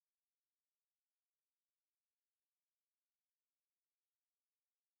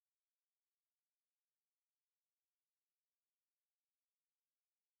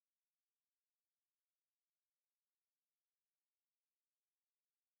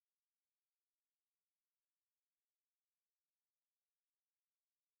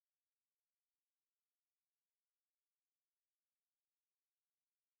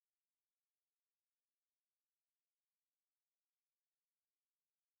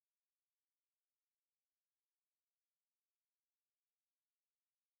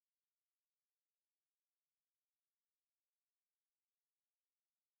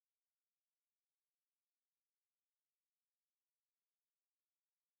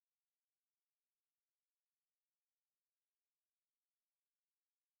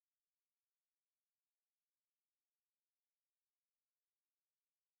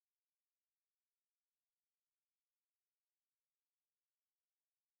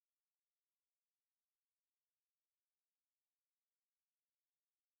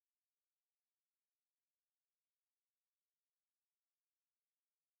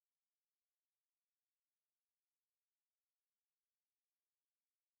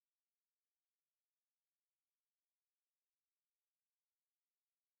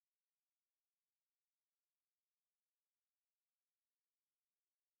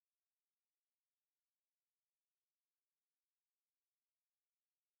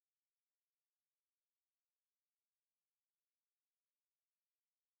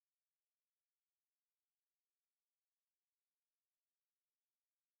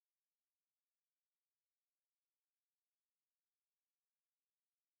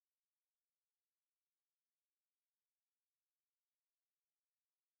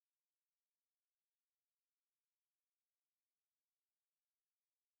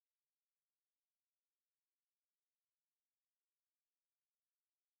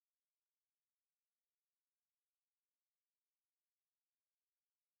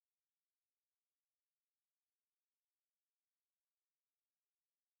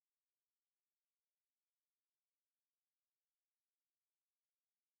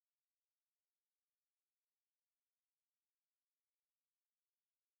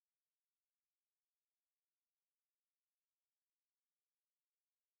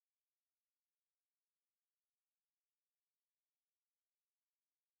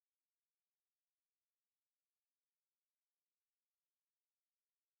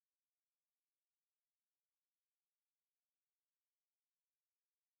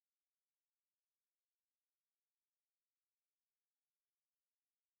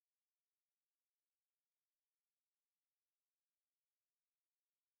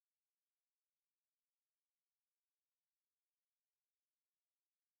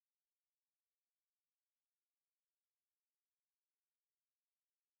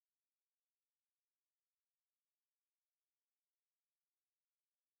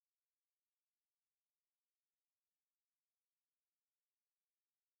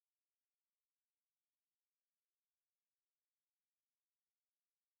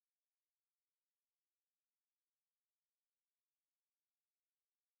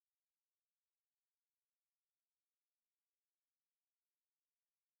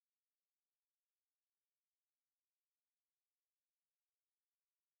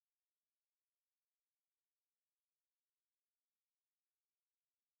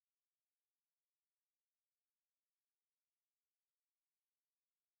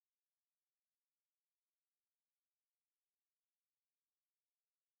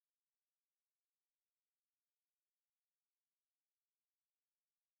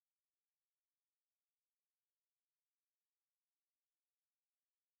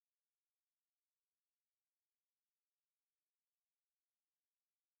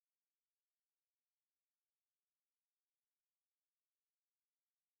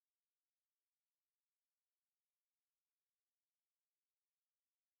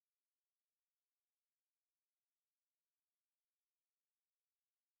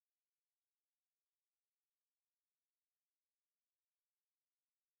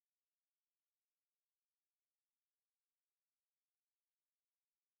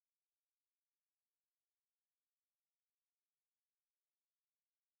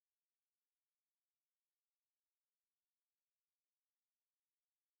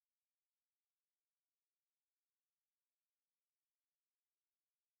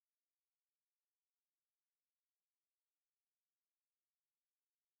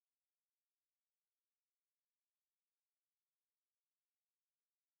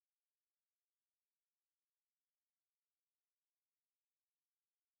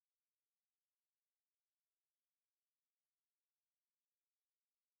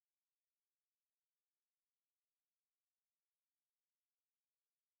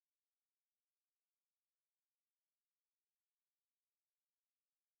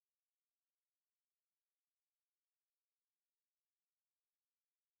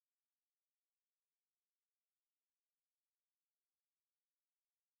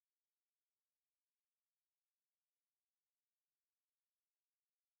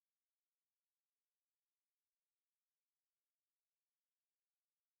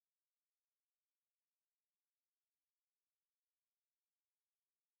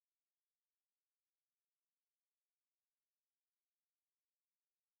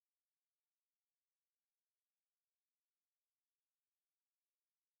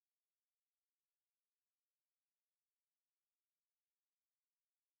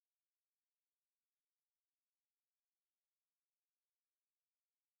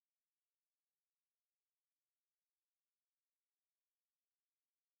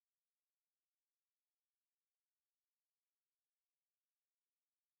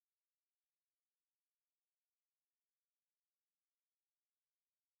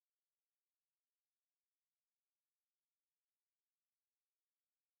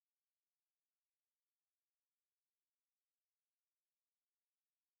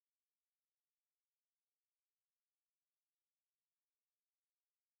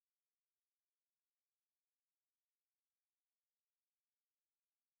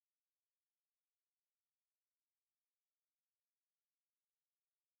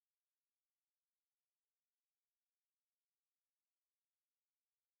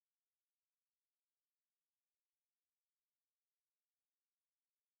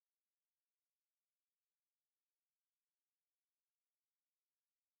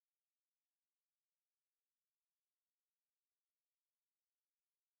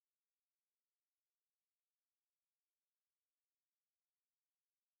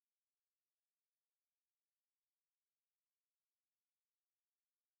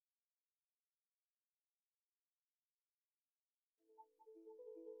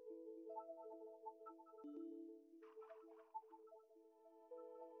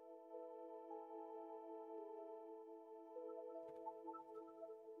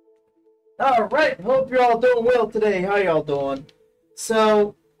Alright, hope you're all doing well today. How y'all doing?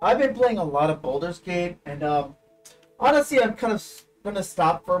 So, I've been playing a lot of Baldur's Gate, and honestly, I'm kind of gonna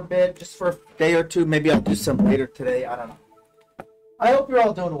stop for a bit, just for a day or two. Maybe I'll do some later today. I don't know. I hope you're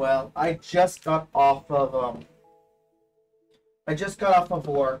all doing well. I just got off of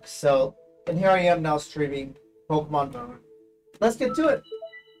work, so, and here I am now streaming Pokemon Moon. Let's get to it.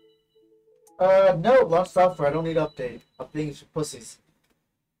 No, launch software. I don't need update. Updating is for pussies.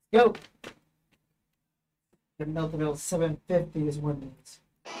 Go. The melt level 750 is when it's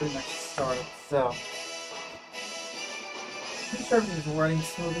pretty much started, so. Pretty sure everything's running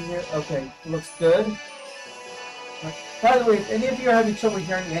smoothly here. Okay, looks good. By the way, if any of you are having trouble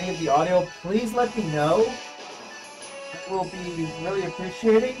hearing any of the audio, please let me know. I will be really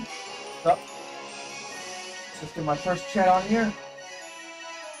appreciating. Oh. Let's get my first chat on here.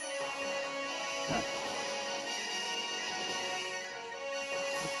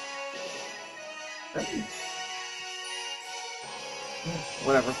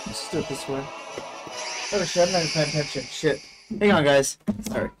 Whatever, let's do it this way. Oh shit, I'm not even paying attention. Shit. Hang on, guys.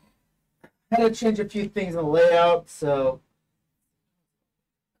 Sorry. Had to change a few things in the layout, so.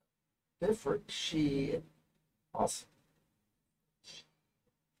 Different shit. Awesome.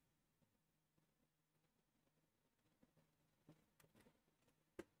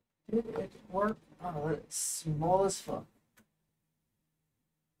 Did it work? Oh, it's small as fuck.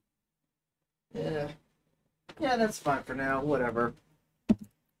 Yeah. Yeah, that's fine for now. Whatever.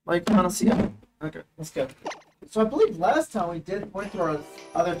 Like, honestly, yeah. Okay, let's go. So I believe last time we went through our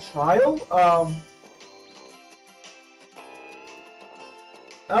other trial. Oh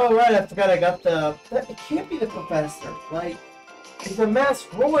right, I forgot I got it can't be the professor. Like, he's a Mass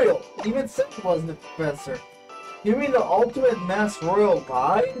Royal. Even said he wasn't the professor. You mean the ultimate Mass Royal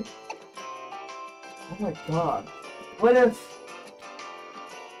lied? Oh my god. What if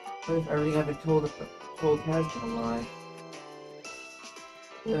everything I've been told has been a lie?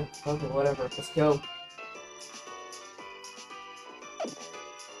 Yeah, okay, whatever. Let's go.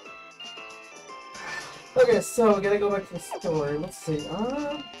 Okay, so we gotta go back to the story. Let's see.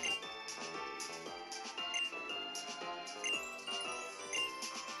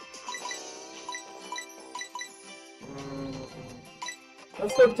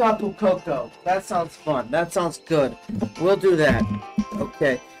 Let's go Tapu Koko. That sounds fun. That sounds good. We'll do that.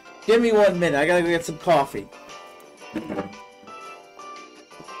 Okay. Give me 1 minute. I gotta go get some coffee.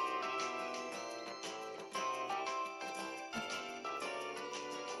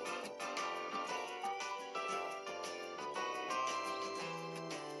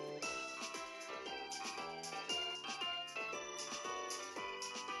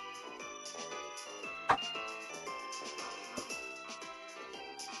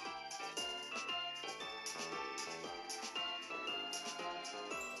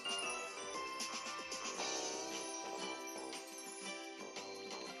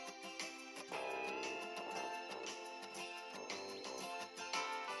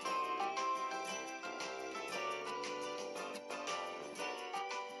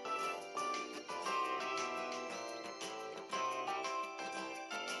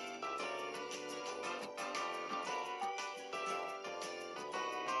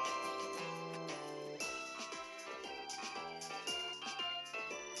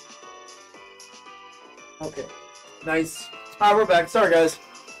 Okay. Nice. We're back. Sorry, guys.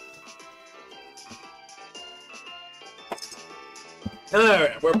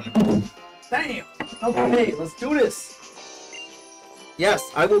 Alright, we're back. Damn! Okay, let's do this.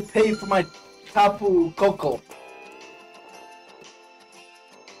 Yes, I will pay for my Tapu Koko.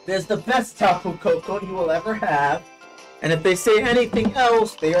 There's the best Tapu Koko you will ever have. And if they say anything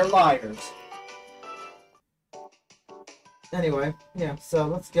else, they are liars. Anyway, yeah, so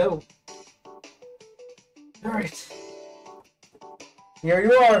let's go. Alright. Here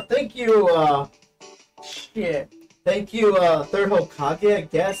you are. Thank you, shit. Thank you, Third Hokage, I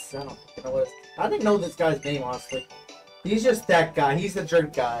guess. I don't know what I didn't know this guy's name, honestly. He's just that guy. He's the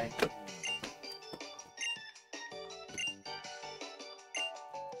drink guy.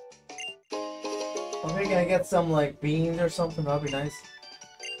 I'm maybe gonna get some, like, beans or something. That'd be nice.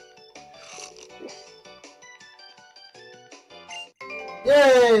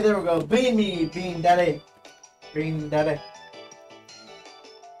 Yay! There we go. Bean me, bean daddy. Bean daddy.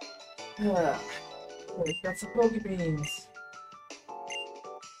 Got some Poke Beans.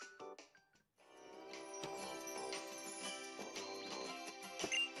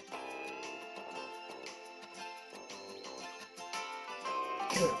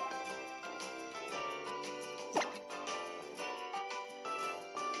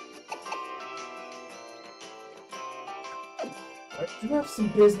 I do have some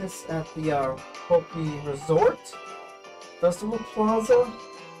business at the Poke Resort Festival Plaza.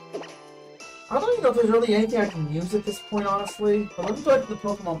 I don't even know if there's really anything I can use at this point, honestly. But let me go to the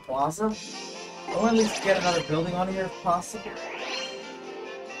Pokemon Plaza. I want to at least get another building on here if possible.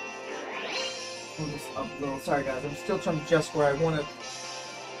 Move this up a little. Sorry guys, I'm still trying to adjust where I want it.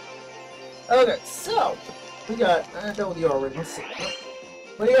 Okay, so we got. I know the already. Let's see.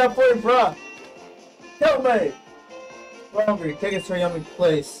 What do you got for you, bruh? Help me! We're hungry. Take us to a yummy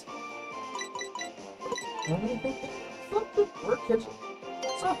place. We're kitchen.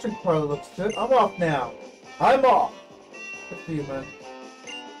 Soft drink parlor looks good. I'm off now. I'm off. Good for you, man.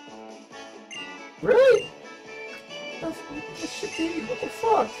 Really? That's shit to eat. What the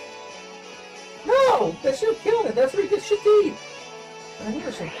fuck? No! That shit killing it. That's where you get shit to eat. I think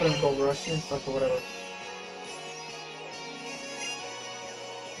I should put in Gold Rush and fuck or whatever.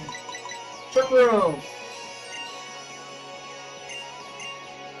 Trick room!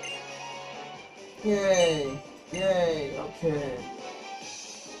 Yay! Yay! Okay.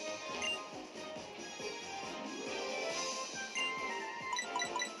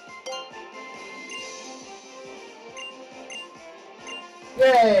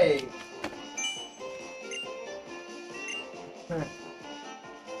 Yay! Alright.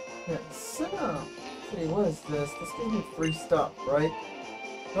 Yeah, so, see, what is this? This gives me free stuff, right?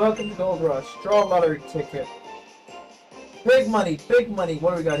 Welcome to Gold Rush. Draw a lottery ticket. Big money, big money.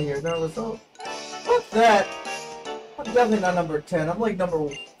 What do we got here? No result. What's that? I'm definitely not number 10. I'm like number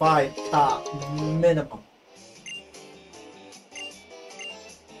 5 top. Minimum.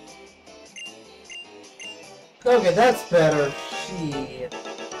 Okay, that's better. Shit.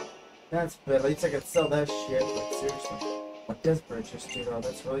 That's better. At least I can sell that shit. But seriously. What does Bridges do though?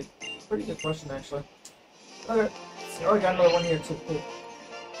 That's really a pretty good question actually. Okay. Oh, I got another one here too. Cool.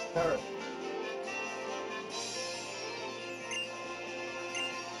 Alright.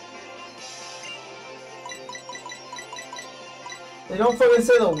 They don't fucking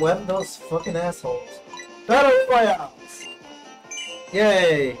say the weapon, those fucking assholes. Battle Royales!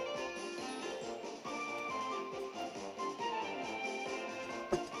 Yay!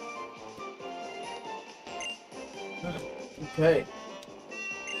 Okay.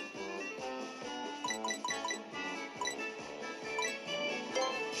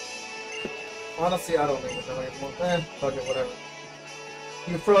 Honestly, I don't even know anymore. Fuck it, whatever.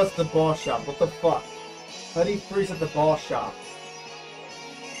 You froze at the ball shop. What the fuck? How do you freeze at the ball shop?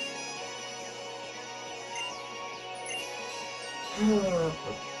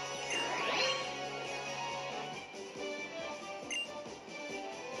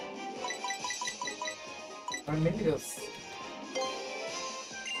 Or maybe this.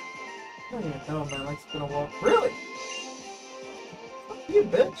 I don't even know, man. Like, it's been a while. Really? Fuck you,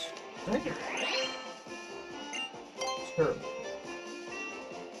 bitch. Thank you. Sure.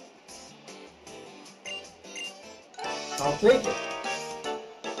 I'll take it.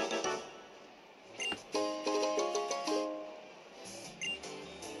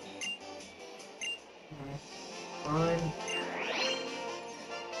 Fine.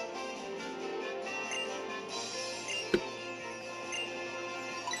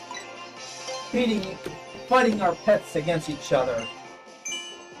 Fighting our pets against each other.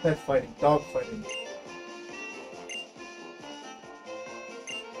 Pet fighting, dog fighting.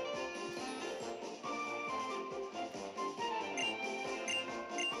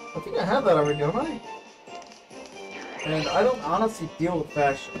 I think I have that already, don't I? And I don't honestly deal with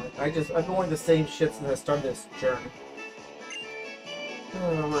fashion. Like, I've been wearing the same shit since I started this journey.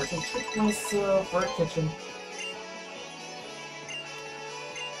 Where I can trick myself for a kitchen.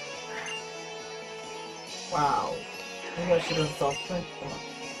 Wow. Maybe I should have soft drink.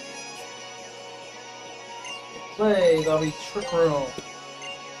 Play, that'll be trick room.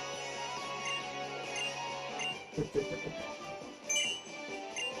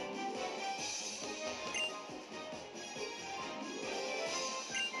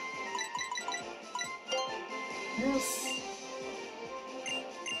 Yes.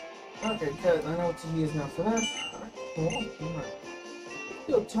 Okay, good. I know what to use now for that. Alright, cool. Alright.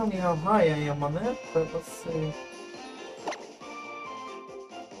 You'll tell me how high I am on that, but let's see.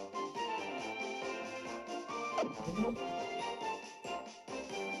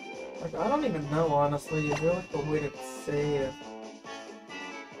 Like, I don't even know, honestly. Is there like a way to say it?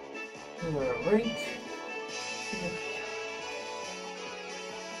 Is there a rank?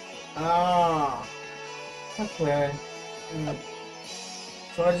 Ah. Okay.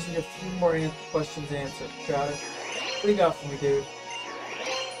 So I just need a few more questions answered. Got it. What do you got for me, dude?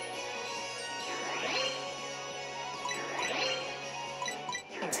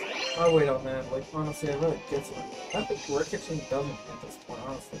 Oh wait, oh man, like honestly, I really get some. I think we're kitchen doesn't at this point,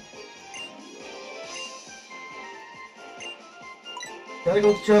 honestly. Gotta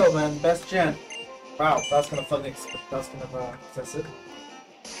go to Joe, man. Best gen. Wow, that's gonna fucking that's gonna access it.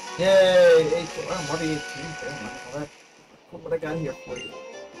 Yay! 18. I'm already 18. Damn, man. Look what I got here for you.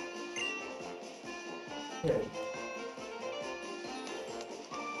 Okay.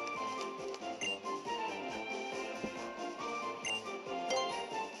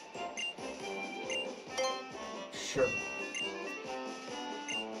 Sure.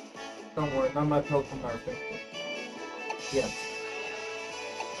 Don't worry, not my Pokemon are thinking. Yes.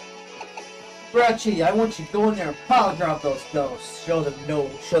 Scratchy, I want you to go in there and power drop those ghosts. Show them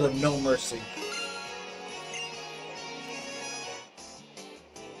no mercy.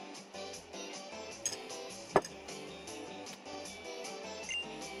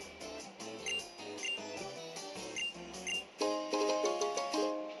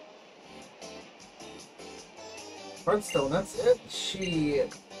 Hearthstone, that's it?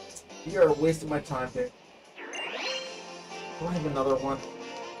 Shit. You're wasting my time, dude. Do I have another one?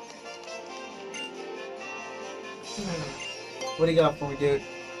 What do you got for me, dude?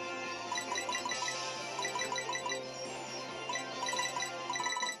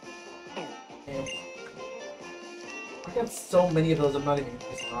 Damn. I got so many of those, I'm not even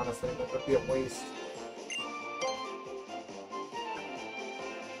using, honestly. That would be a waste.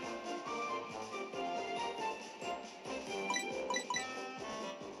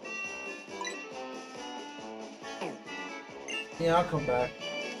 Yeah, I'll come back.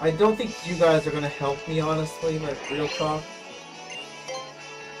 I don't think you guys are gonna help me, honestly, like, real talk.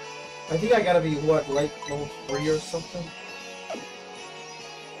 I think I gotta be, what, like, level 3 or something?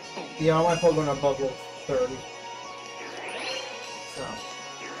 Yeah, I might put one above level 30. So.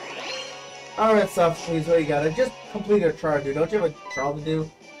 Alright, Soft, please, what you got? I just completed a trial, dude. Don't you have a trial to do?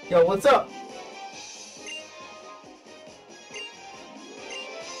 Yo, what's up?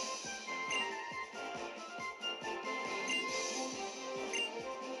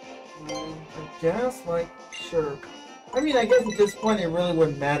 I guess, like, sure. I mean, I guess at this point it really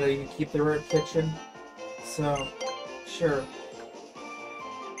wouldn't matter. You can keep the red kitchen. So, sure.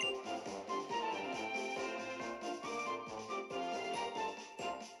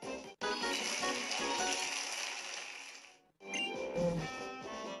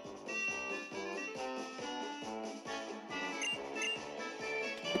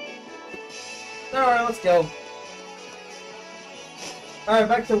 Alright, let's go. Alright,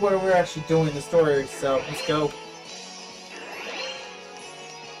 back to what we're actually doing, the story, so let's go.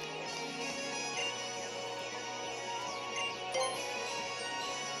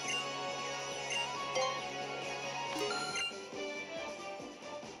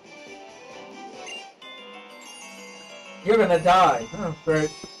 You're gonna die. Oh,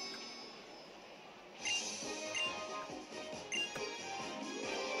 great.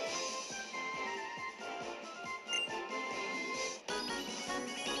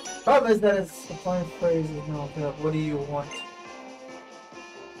 Problem is that it's a fine phrase. No, what do you want?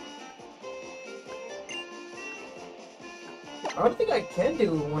 I don't think I can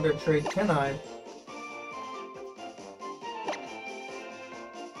do Wonder Trade, can I?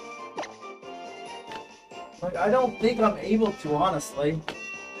 Like, I don't think I'm able to, honestly.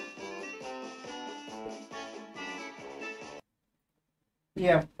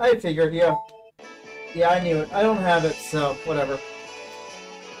 Yeah, I figured, yeah. Yeah, I knew it. I don't have it, so whatever.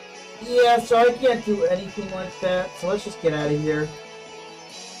 Yeah, so I can't do anything like that, so let's just get out of here.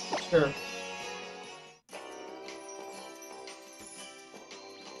 Sure.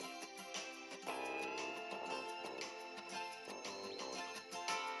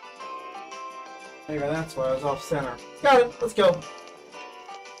 Maybe that's why I was off center. Got it, let's go.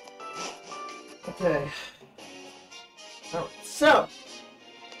 Okay. Alright, so.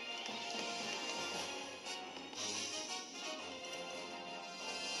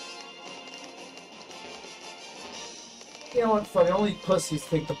 You know what, fuck it, only pussies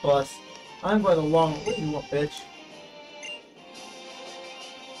take the bus. I'm going along. What do you want, bitch?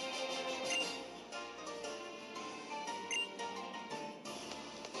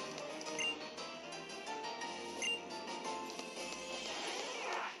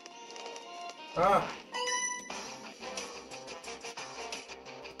 Ah.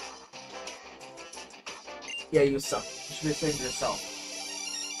 Yeah, you suck. You should be ashamed of yourself.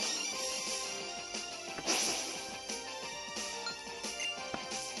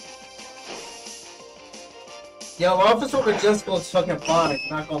 Yo, Officer Majesco is fucking fine,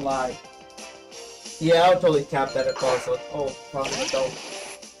 not gonna lie. Yeah, I would totally tap that if I was like, oh, probably don't.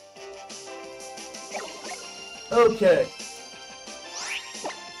 Okay.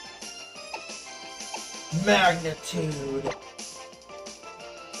 Magnitude.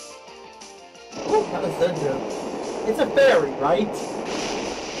 Ooh, how does that do? It's a fairy, right?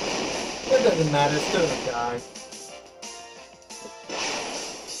 It doesn't matter, it's still gonna die.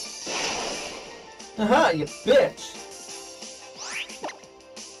 Aha, you bitch!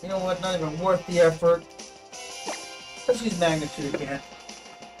 You know what, not even worth the effort. Let's use magnitude again.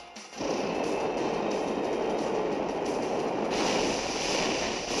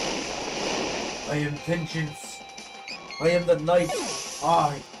 I am vengeance. I am the knight.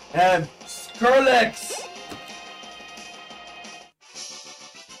 I am Skrillex!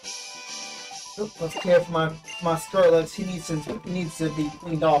 Oh, let's care for my Skrillex. He needs to be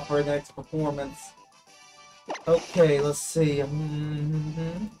cleaned off for the next performance. Okay, let's see.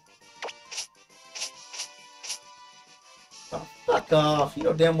 Oh, fuck off. You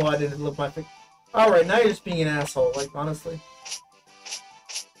know damn well I didn't look my face. Alright, now you're just being an asshole, like, honestly.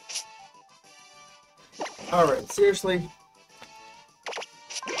 Alright, seriously.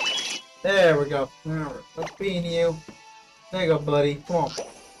 There we go. Alright, let's bean you. There you go, buddy. Come on.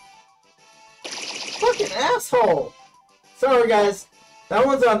 Fucking asshole! Sorry, guys. That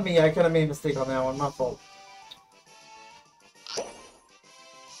one's on me. I kind of made a mistake on that one. My fault.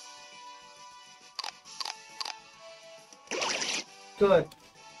 Good.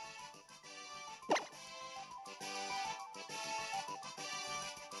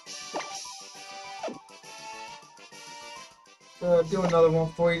 Do another one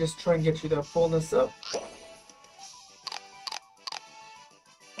for you. Just try and get you that fullness up.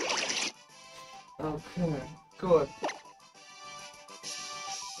 Okay, good.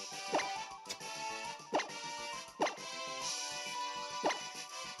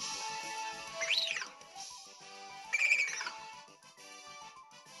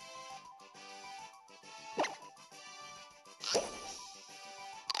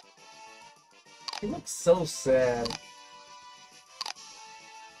 He looks so sad.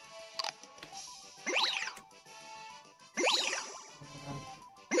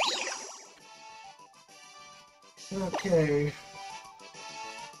 Okay.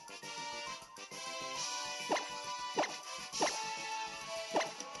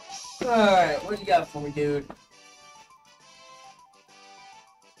 Alright, what you got for me, dude?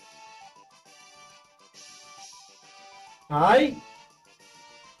 Hi?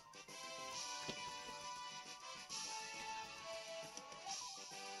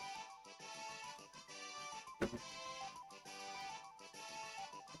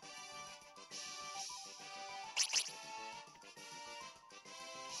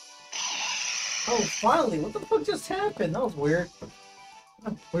 Oh, finally! What the fuck just happened? That was weird.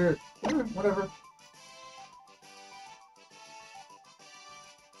 Weird. Whatever.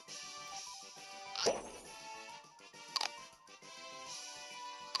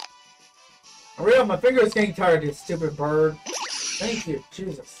 Hurry up, my finger is getting tired, you stupid bird. Thank you,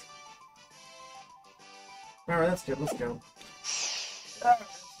 Jesus. Alright, that's good, let's go.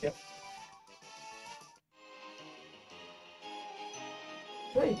 Yep.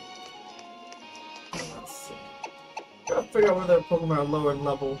 Hey. Let's see. Gotta figure out whether Pokemon are lower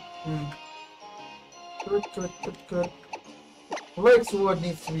level. Good, good, good, good. Blake's wood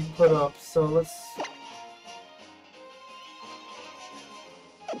needs to be put up, so let's...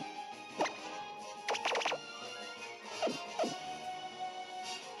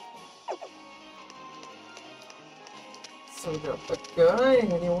 So we got that guy.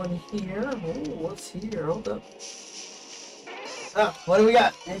 Anyone here? Oh, what's here? Hold up. Ah, what do we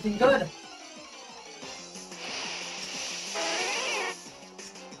got? Anything good?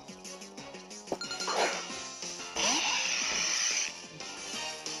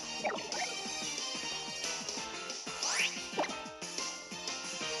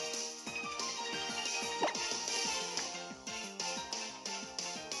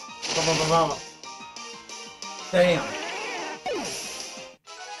 Damn.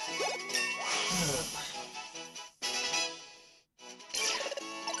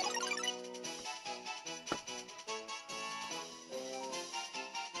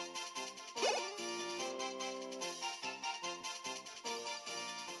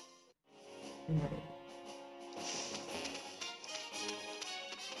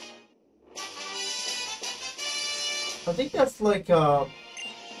 I think that's like, yeah.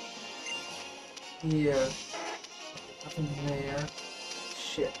 Nothing there.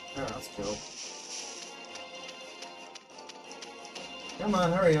 Shit. Alright, let's go. Come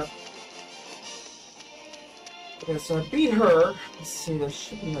on, hurry up. Okay, so I beat her. Let's see, there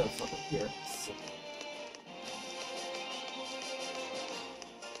should be another fucker here. Let's see.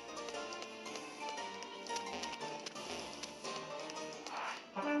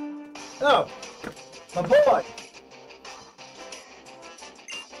 Oh! My boy!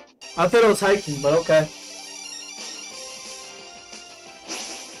 I thought it was hiking, but okay.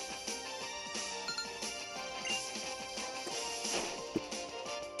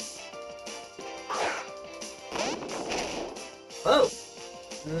 Oh!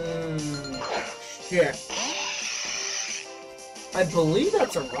 Shit. I believe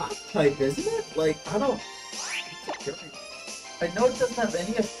that's a rock type, isn't it? Like, I don't... I know it doesn't have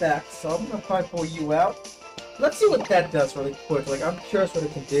any effect, so I'm gonna probably pull you out. Let's see what that does really quick. Like, I'm curious what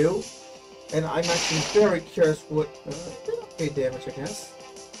it can do. And I'm actually very curious what... okay damage, I guess.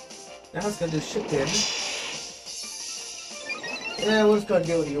 Now it's gonna do shit damage. Yeah, we're just gonna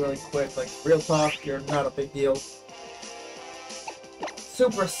deal with you really quick. Like, real talk, you're not a big deal.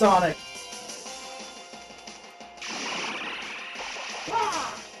 Supersonic!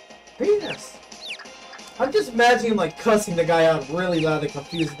 Penis! I'm just imagining him, like, cussing the guy out really loud and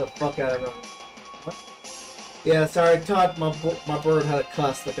confusing the fuck out of him. What? Yeah, sorry, I taught my bird how to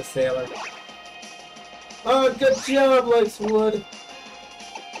cuss like a sailor. Oh, good job, Lexwood!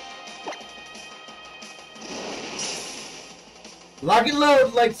 Lock and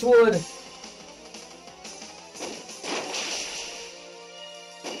load, Lexwood!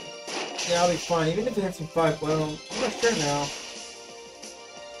 Yeah, I'll be fine, even if it hits me 5, well, I'm not sure now.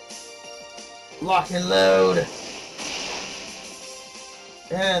 Lock and load!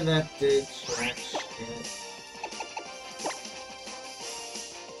 And that did jack shit.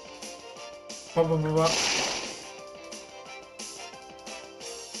 Bop, bop, bop, bop.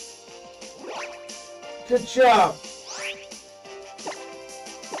 Good job!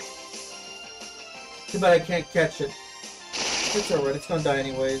 Too bad I can't catch it. It's alright, it's gonna die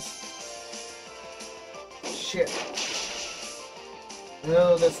anyways. Shit.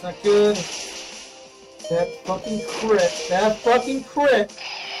 No, that's not good. That fucking crit. That fucking crit.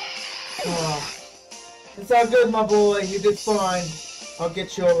 Oh. It's all good, my boy. You did fine. I'll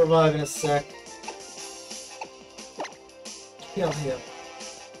get you a revive in a sec. Kill him.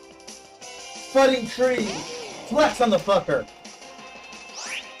 Fighting tree. Flex on the fucker.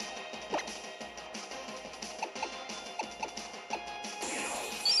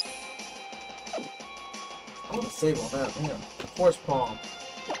 I'm gonna save on that, man. Force palm.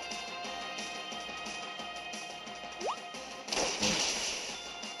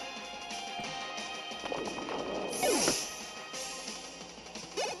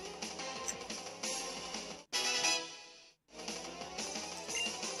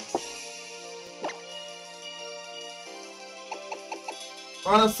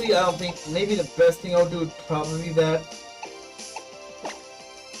 Honestly, I don't think, maybe the best thing I'll do would probably be that.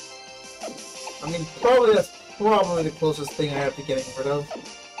 I mean, probably that's probably the closest thing I have to getting rid of.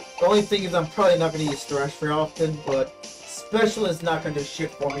 The only thing is I'm probably not going to use Thrash very often, but Special is not going to do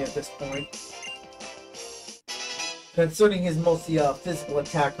shit for me at this point. Considering he's mostly a physical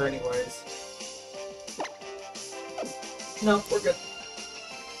attacker anyways. No, we're good.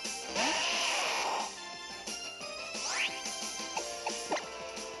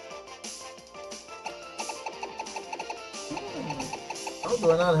 Oh,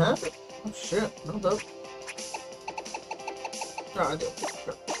 do I not have it? Oh shit, no dope. No, I do.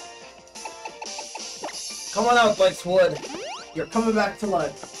 Sure. Come on out, Lexwood. You're coming back to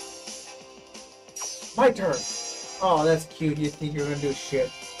life. My turn. Oh, that's cute. You think you're gonna do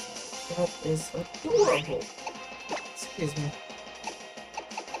shit. That is adorable. Excuse me.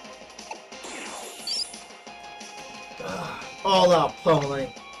 All out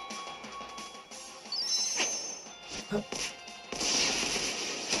pummeling.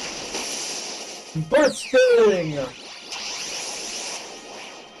 Bursting!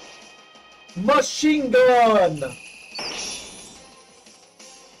 Machine gun!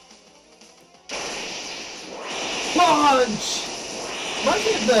 Punch! Reminds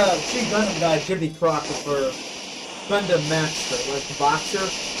me of the Tree Gundam guy, Jimmy Crockett, for Gundam Master, like the boxer.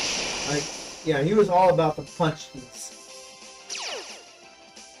 Like, yeah, he was all about the punch beats.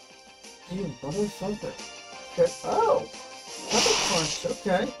 You motherfucker. Okay. Oh! Another punch,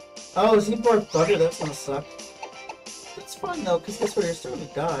 okay. Oh, is he Blood Thunder? That's gonna suck. That's fine though, because guess what? You're still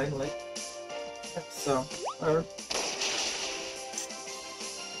gonna die, like. So, whatever.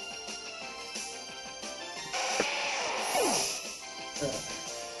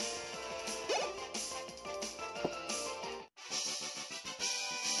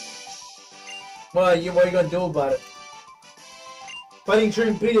 What are you gonna do about it? Fighting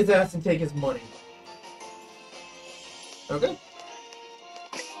Dream, beat his ass and take his money. Okay.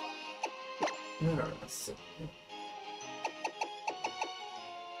 Alright, let's see.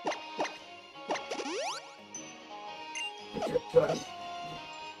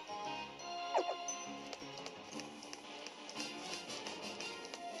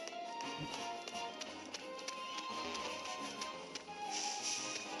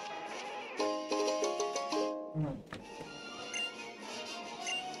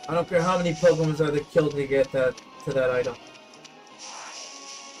 I don't care how many Pokemons are they killed to get that to that item.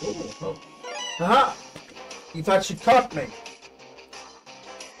 Ooh, oh. Aha! You thought you caught me.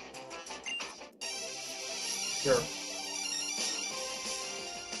 Sure.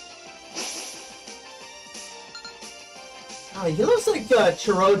 Oh, he looks like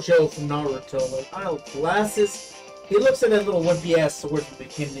Chirojo from Naruto. Like, I don't know, glasses. He looks like that little wimpy ass sword that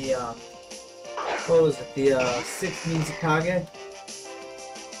became the what was it? The sixth Mizukage?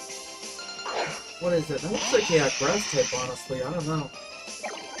 What is it? That looks like a grass type, honestly. I don't know.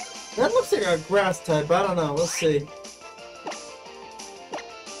 That looks like a grass type. I don't know. Let's see.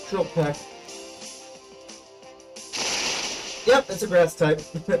 Drill Peck. Yep, it's a grass type.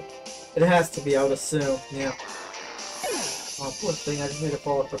 It has to be, I would assume. Yeah. Oh, poor thing. I just made it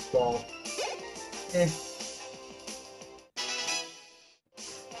fall off the wall. Eh.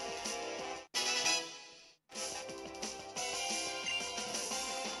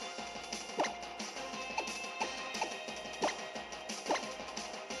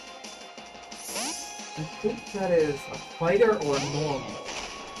 I think that is a fighter or a normal.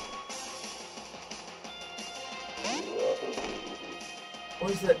 Or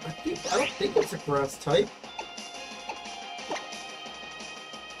is it? I don't think it's a grass type.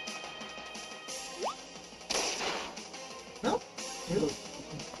 No? Ew.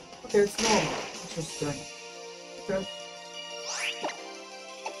 Okay, it's normal. Interesting. Okay.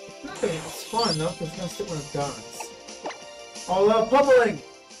 Okay, it's fine though, because it's gonna stick with guns. All out pummeling!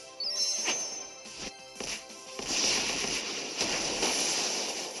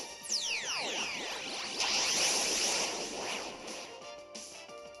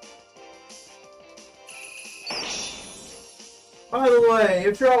 By the way,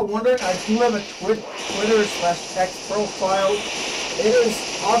 if you're all wondering, I do have a Twitter/X profile. It is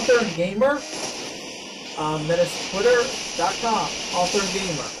Author and Gamer. That is twitter.com, Author and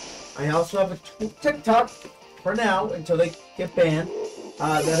Gamer. I also have a TikTok for now until they get banned.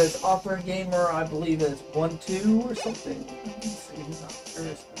 That is Author and Gamer. I believe is 1-2 or something. Let me see. Where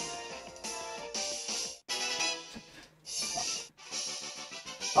is that?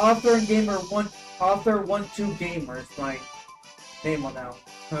 Author and Gamer Author 1-2 Gamer is my name on now.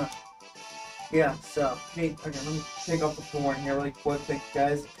 Huh. Yeah, so, okay, let me take off the porn here really quick, thank you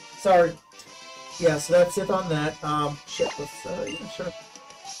guys. Sorry. Yeah, so that's it on that. Shit, let's, yeah, sure.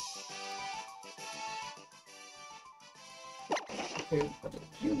 Okay, what do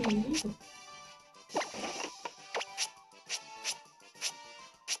you need?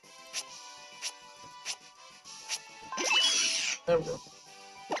 There we go.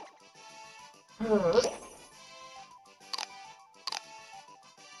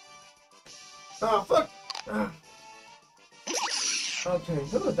 Oh, fuck! Ah. Okay, ooh,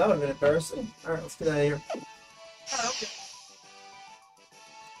 that would have been embarrassing. Alright, let's get out of here. Okay.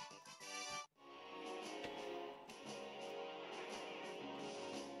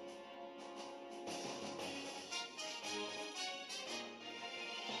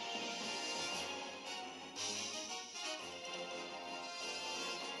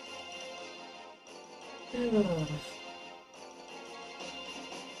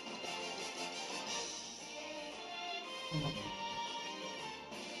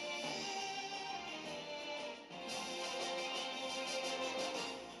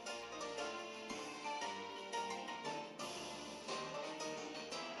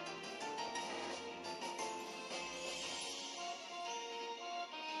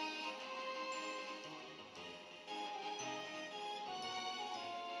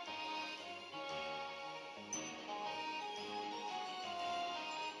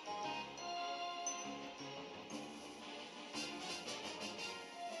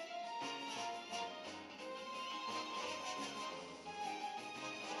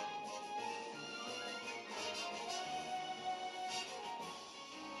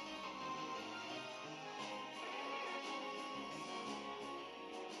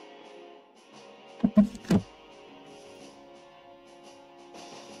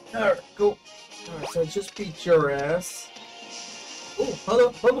 Alright, cool. Alright, so I just beat your ass. Oh, hold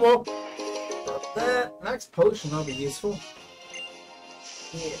up, Pokeball! Drop that. Next potion, that'll be useful.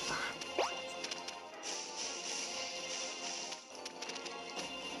 Yeah.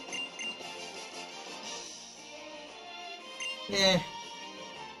 Yeah.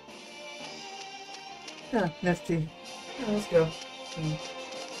 Yeah, nifty. Yeah, let's go.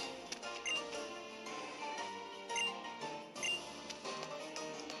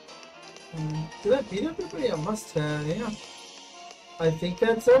 Did I beat everybody? I must have, yeah. I think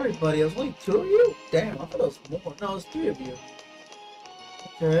that's everybody. There's only 2 of you? Damn, I thought it was more. No, it's 3 of you.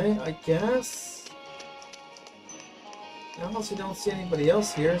 Okay, I guess. I also don't see anybody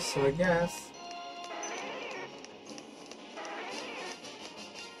else here, so I guess.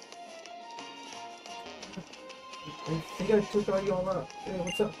 I think I took all you all up. Hey,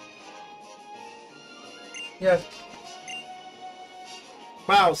 what's up? Yes.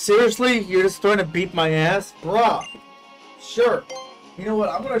 Wow, seriously? You're just trying to beat my ass? Bruh. Sure. You know what?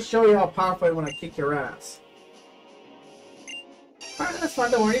 I'm gonna show you how powerful I am when I kick your ass. Alright, that's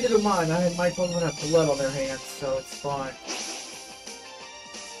fine. Don't worry. Neither do mine. My Pokemon have blood on their hands, so it's fine.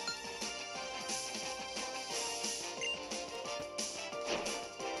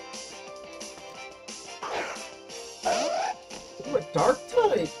 Ooh, a dark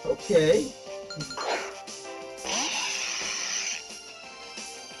type. Okay.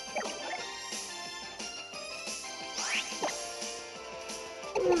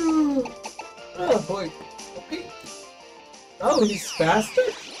 Oh boy. Okay. Oh, he's faster?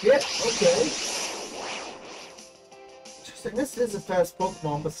 Yeah, okay. Interesting. This is a fast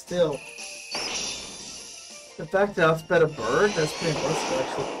Pokemon, but still. The fact that I've fed a bird, that's pretty impressive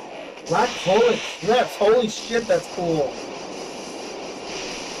actually. Black Hole Eclipse. Holy shit, that's cool.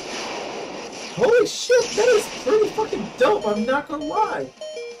 Holy shit, that is pretty fucking dope, I'm not gonna lie.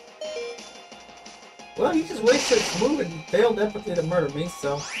 Well, he just wasted his move and failed epically to murder me,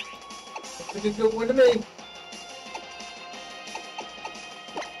 so that's a good win to me.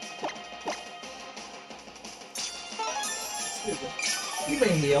 Excuse me. You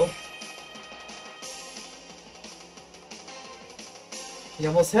may heal. You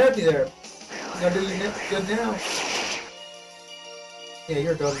almost had me there. You gonna do you good now? Yeah,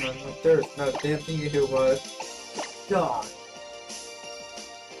 you're done, man. Like, there's not a damn thing you can do about it. God.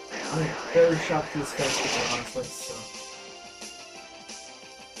 I'm very shocked he's faster, honestly, so.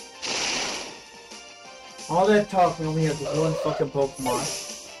 All that talk, we only have one fucking Pokemon.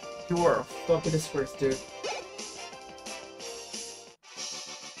 You are a fucking disgrace, dude.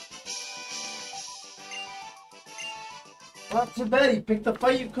 Not too bad, you picked a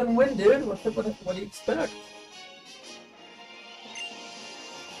fight you couldn't win, dude. What do you expect?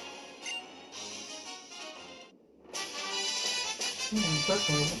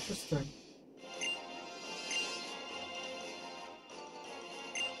 Definitely interesting.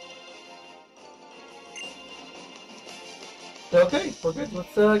 Okay, we're good.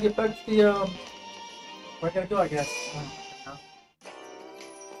 Let's get back to the where I gotta go, I guess.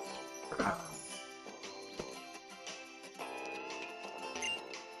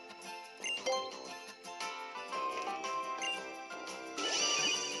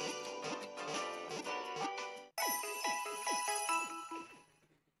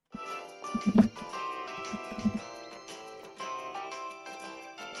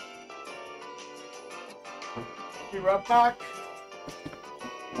 Be right back.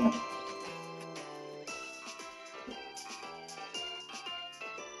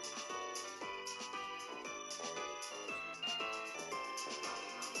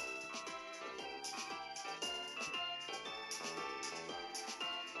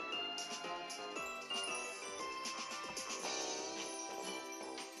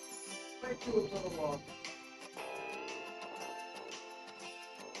 Might do a little long.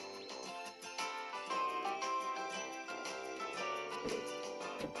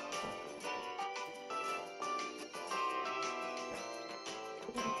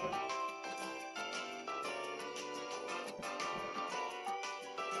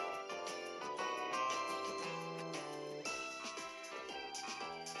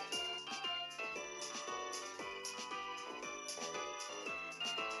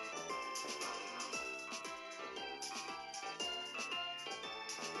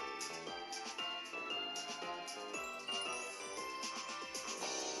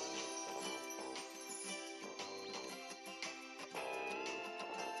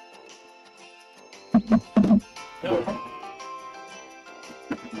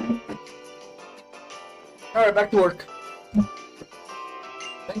 Alright, back to work.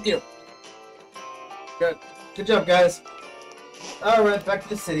 Thank you. Good. Good job, guys. Alright, back to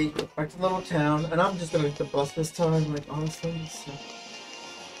the city. Back to the little town. And I'm just gonna get the bus this time, like, honestly. So.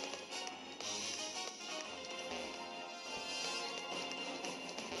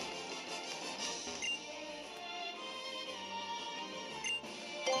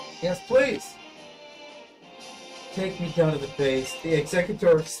 Yes, please. Take me down to the base. The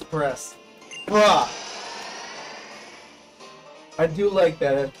Executor Express. Bruh! I do like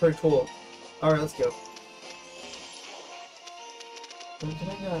that. That's pretty cool. Alright, let's go. What can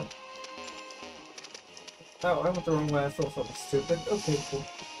I got? Oh, I went the wrong way. I thought something stupid. Okay, cool.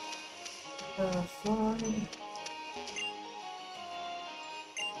 Fine.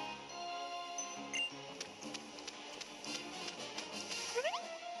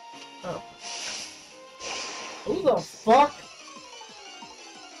 Oh. Who the fuck?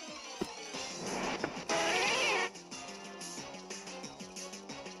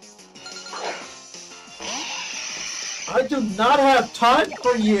 I do not have time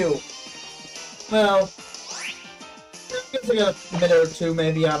for you! Well, I guess I got a minute or two,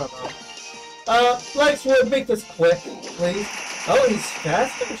 maybe, I don't know. Lex, would make this quick, please. Oh, he's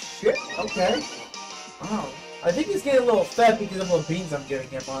fast as shit? Okay. Wow. I think he's getting a little fat because of all the beans I'm giving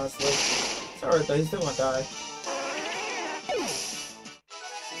him, honestly. It's alright though, he's still gonna die.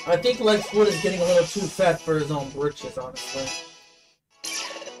 I think Lex Wood is getting a little too fat for his own britches, honestly.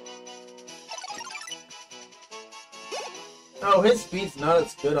 Oh, his speed's not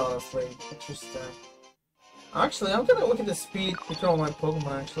as good, honestly. Interesting. Actually, I'm gonna look at the speed control of my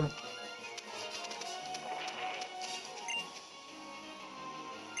Pokemon, actually.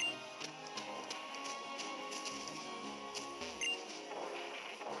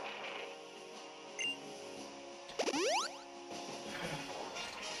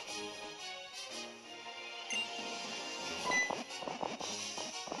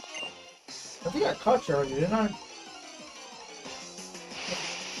 I think I caught you already, didn't I?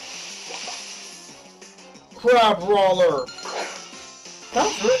 Crab Roller!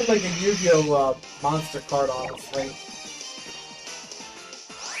 Sounds really like a Yu-Gi-Oh! Monster card, honestly.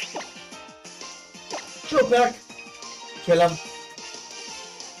 Go back! Kill him.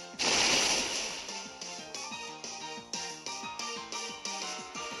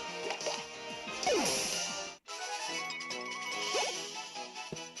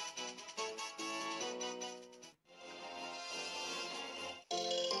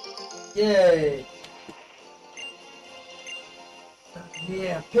 Yay!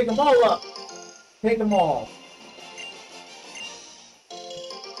 Yeah, pick them all up! Pick them all!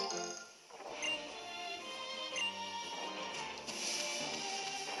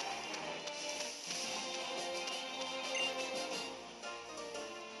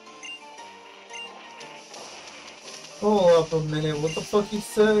 Hold up a minute, what the fuck you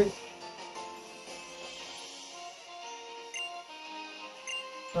say?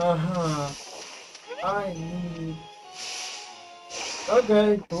 Uh-huh. I need...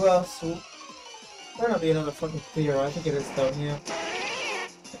 Okay, who else? Better not be another fucking fear. I think it is though, yeah.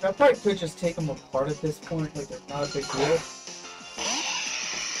 Like, I probably could just take them apart at this point, like they're not a big deal.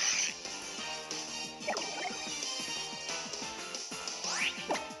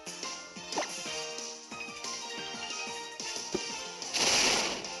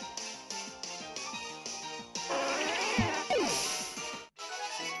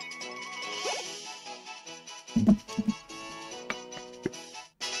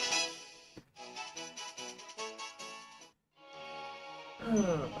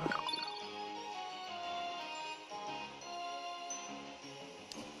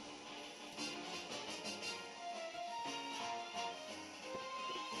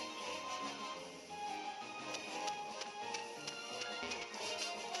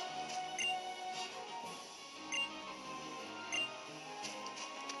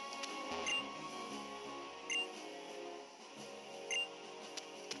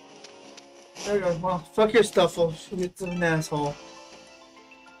 There you go. Well, fuck your Stuffle. It's an asshole.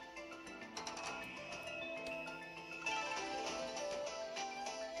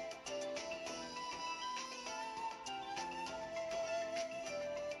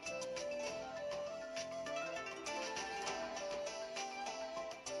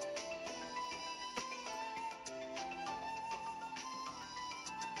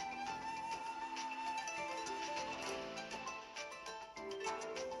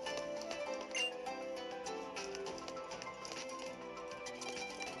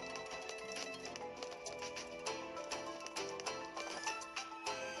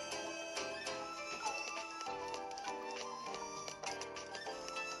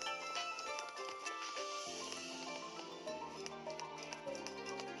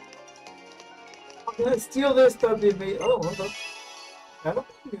 Can I steal this? That'd be amazing. Oh, hold up. I don't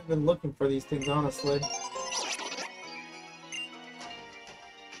think we've been looking for these things, honestly.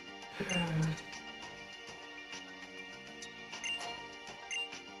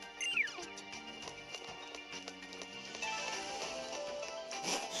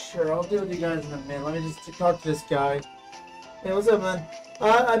 Sure, I'll deal with you guys in a minute. Let me just talk to this guy. Hey, what's up, man?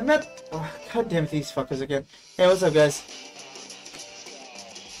 I met... Oh, God damn it, these fuckers again. Hey, what's up, guys?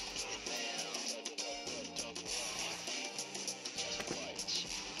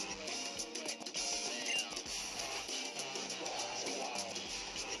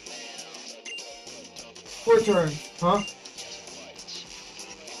 Four turns, huh?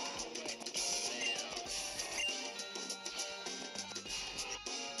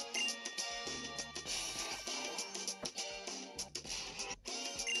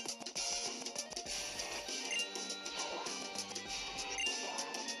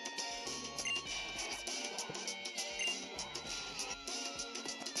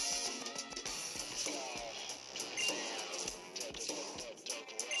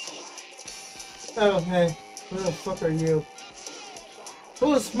 Oh, hey. Who the fuck are you?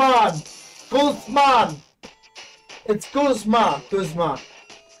 Guzman! Guzman! It's Guzma! Guzma.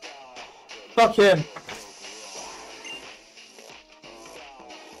 Fuck him.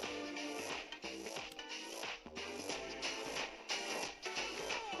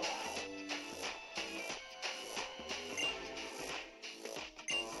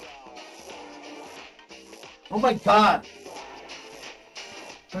 Oh my god!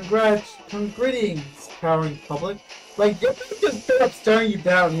 Greetings, cowering public. Like, you're just straight up staring you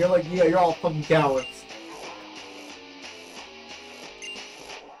down, and you're like, yeah, you're all fucking cowards.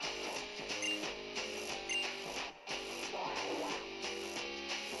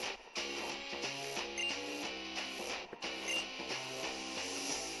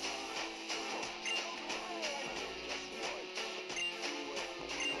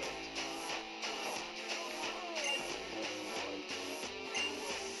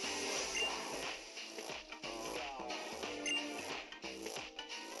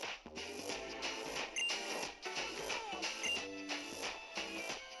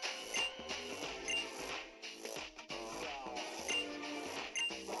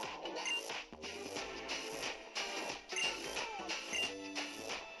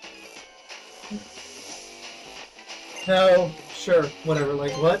 No, sure, whatever,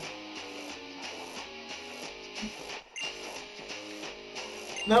 like what?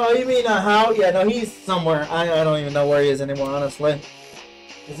 No, you mean How? Yeah, no, he's somewhere. I don't even know where he is anymore, honestly.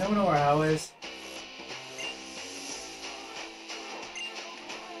 Does anyone know where How is?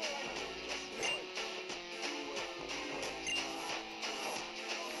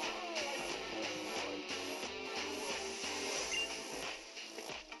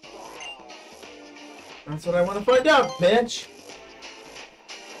 That's what I want to find out, bitch!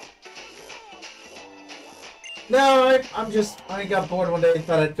 No, I got bored one day and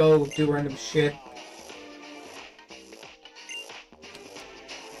thought I'd go do random shit.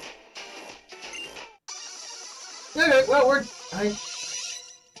 Okay, well,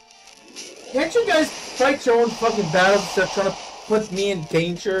 can't you guys fight your own fucking battles instead of trying to put me in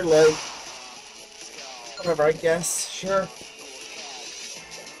danger, like... Whatever, I guess, sure.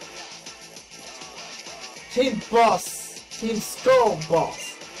 Team Boss! Team Skull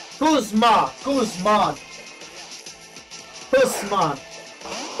Boss! Guzma! Guzman! Guzman!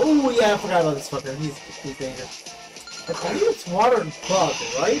 Oh yeah, I forgot about this fucker. He's dangerous. I believe it's water and bug,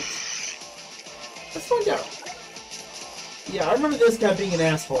 right? Let's find out. Yeah, I remember this guy being an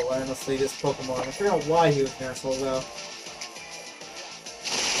asshole, honestly, this Pokemon. I forgot why he was an asshole, though.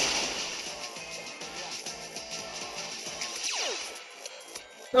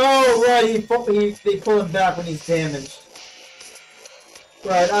 Oh, right, they pull him back when he's damaged.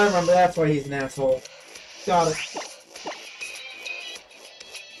 Right, I remember, that's why he's an asshole. Got it.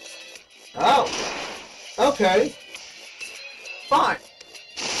 Oh! Okay. Fine.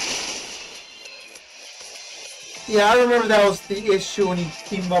 Yeah, I remember that was the issue when he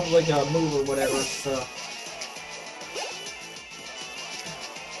teamed up with like a move or whatever, so...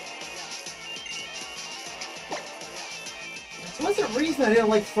 There was a reason I didn't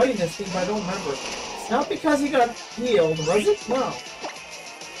like fighting this thing, but I don't remember. It's not because he got healed, was it? No.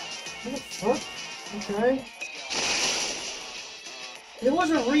 What the fuck? Okay. There was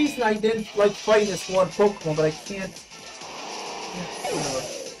a reason I didn't like fighting this one Pokemon, but I can't...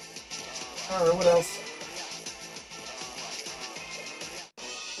 Alright, what else?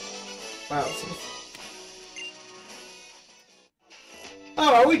 Wow.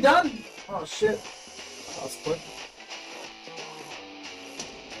 Oh, are we done? Oh, shit. That was quick.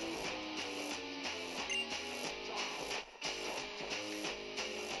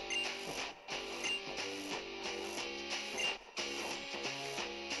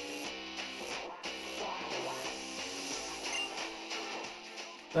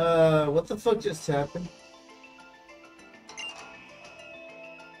 What the fuck just happened?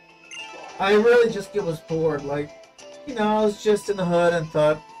 I really just was bored, like, you know, I was just in the hood and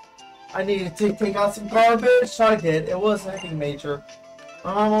thought I needed to take out some garbage, so I did. It wasn't anything major.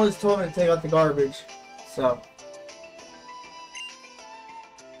 My mom always told me to take out the garbage, so.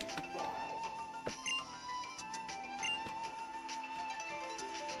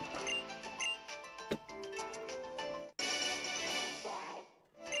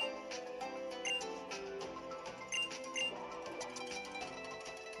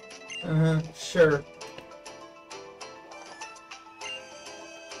 Sure.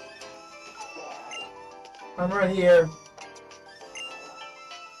 I'm right here.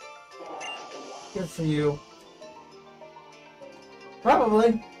 Good for you.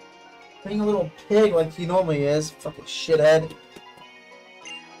 Probably. Being a little pig like he normally is. Fucking shithead.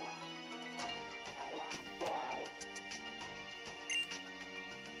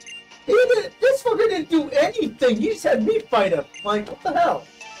 anything. You just had me fight him. Like, what the hell?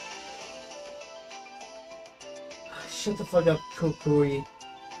 Shut the fuck up, Kukui.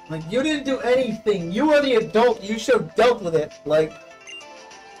 Like, you didn't do anything. You are the adult. You should have dealt with it. Like,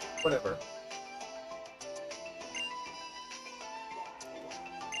 whatever.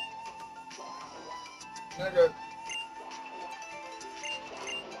 Okay.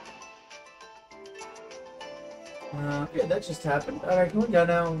 Yeah, that just happened. Alright, can we go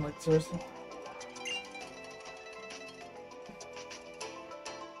now? Like, seriously?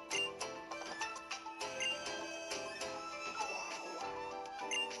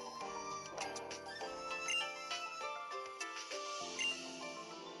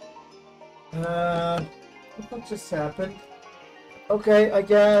 What just happened? Okay, I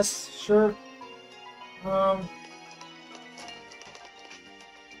guess. Sure. Alright,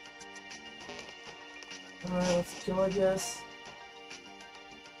 let's go, I guess.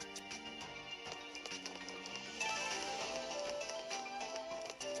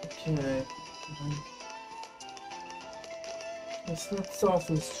 Okay. Let's off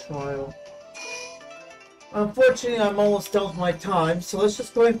this trial. Unfortunately, I'm almost done with my time, so let's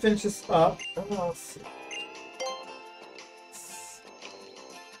just go ahead and finish this up. Oh, let's see.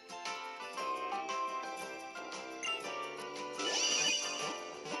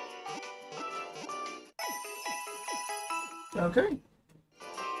 Okay.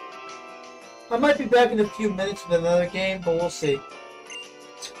 I might be back in a few minutes with another game, but we'll see.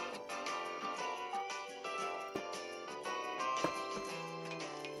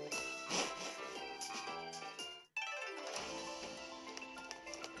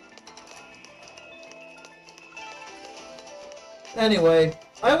 Anyway,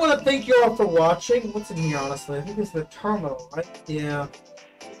 I want to thank you all for watching. What's in here, honestly? I think it's the terminal, right? Yeah.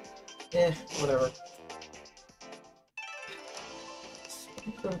 Whatever.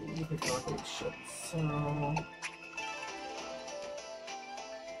 Shit, so...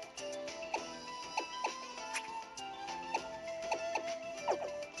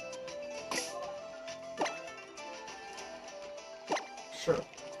 Sure.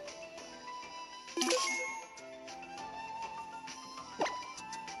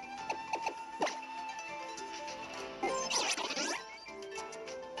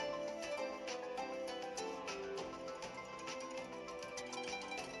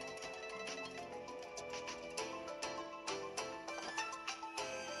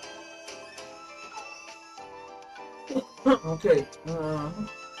 Okay,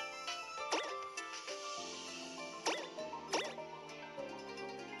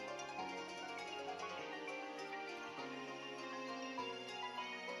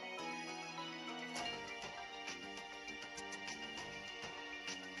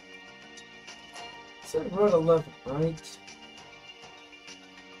 so Road 11, right?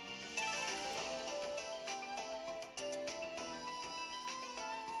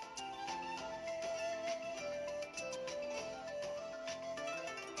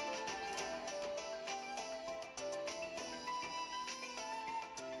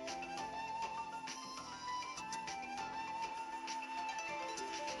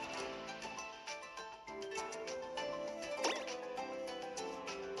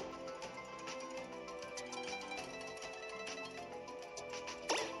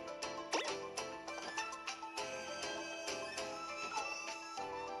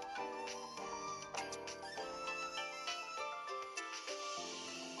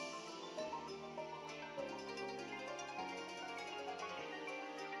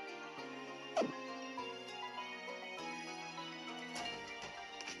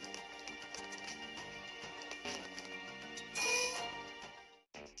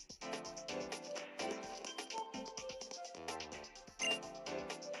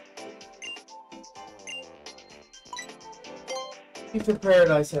 For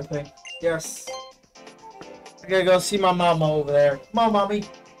paradise, I think. Yes. I gotta go see my mama over there. Come on, mommy.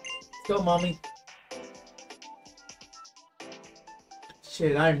 Let's go, mommy.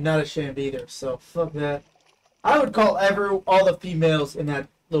 Shit, I'm not ashamed either, so fuck that. I would call all the females in that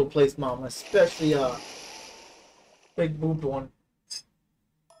little place mama, especially, big boobed one.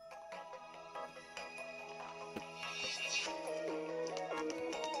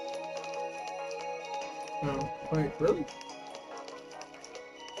 No, wait, really?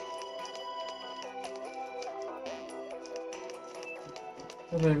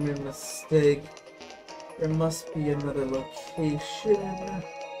 I made a mistake. There must be another location.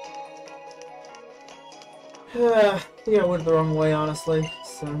 I think I went the wrong way, honestly.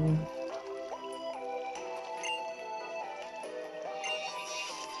 So.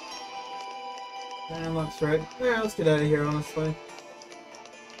 That looks right. Yeah, let's get out of here, honestly.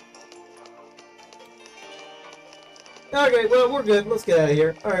 Okay, well, we're good. Let's get out of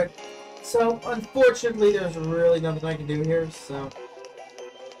here. Alright. So, unfortunately, there's really nothing I can do here, so...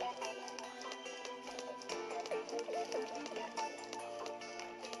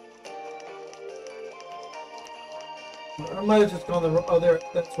 I might have just gone the... Oh, there.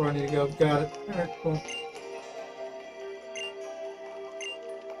 That's where I need to go. Got it. Alright, cool.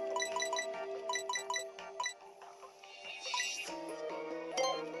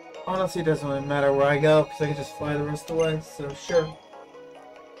 Honestly, it doesn't really matter where I go, because I can just fly the rest of the way, so sure.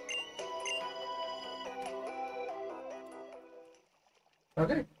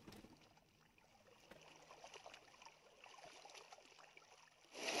 Okay.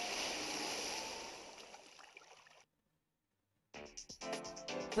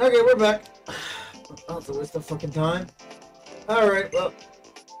 Okay, we're back. Oh, it's a waste of fucking time. Alright, well...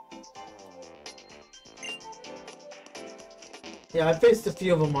 Yeah, I faced a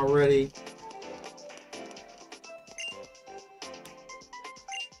few of them already.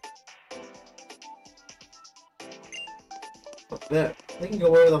 Fuck that. They can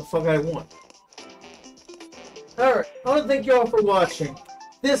go wherever the fuck I want. Alright, I want to thank you all for watching.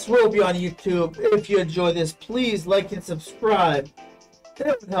 This will be on YouTube. If you enjoy this, please like and subscribe.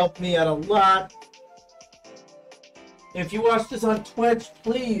 That would help me out a lot. If you watch this on Twitch,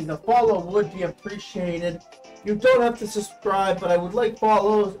 please, a follow would be appreciated. You don't have to subscribe, but I would like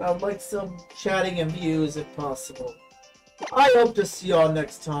follows. I would like some chatting and views if possible. I hope to see y'all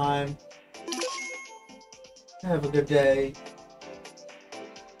next time. Have a good day.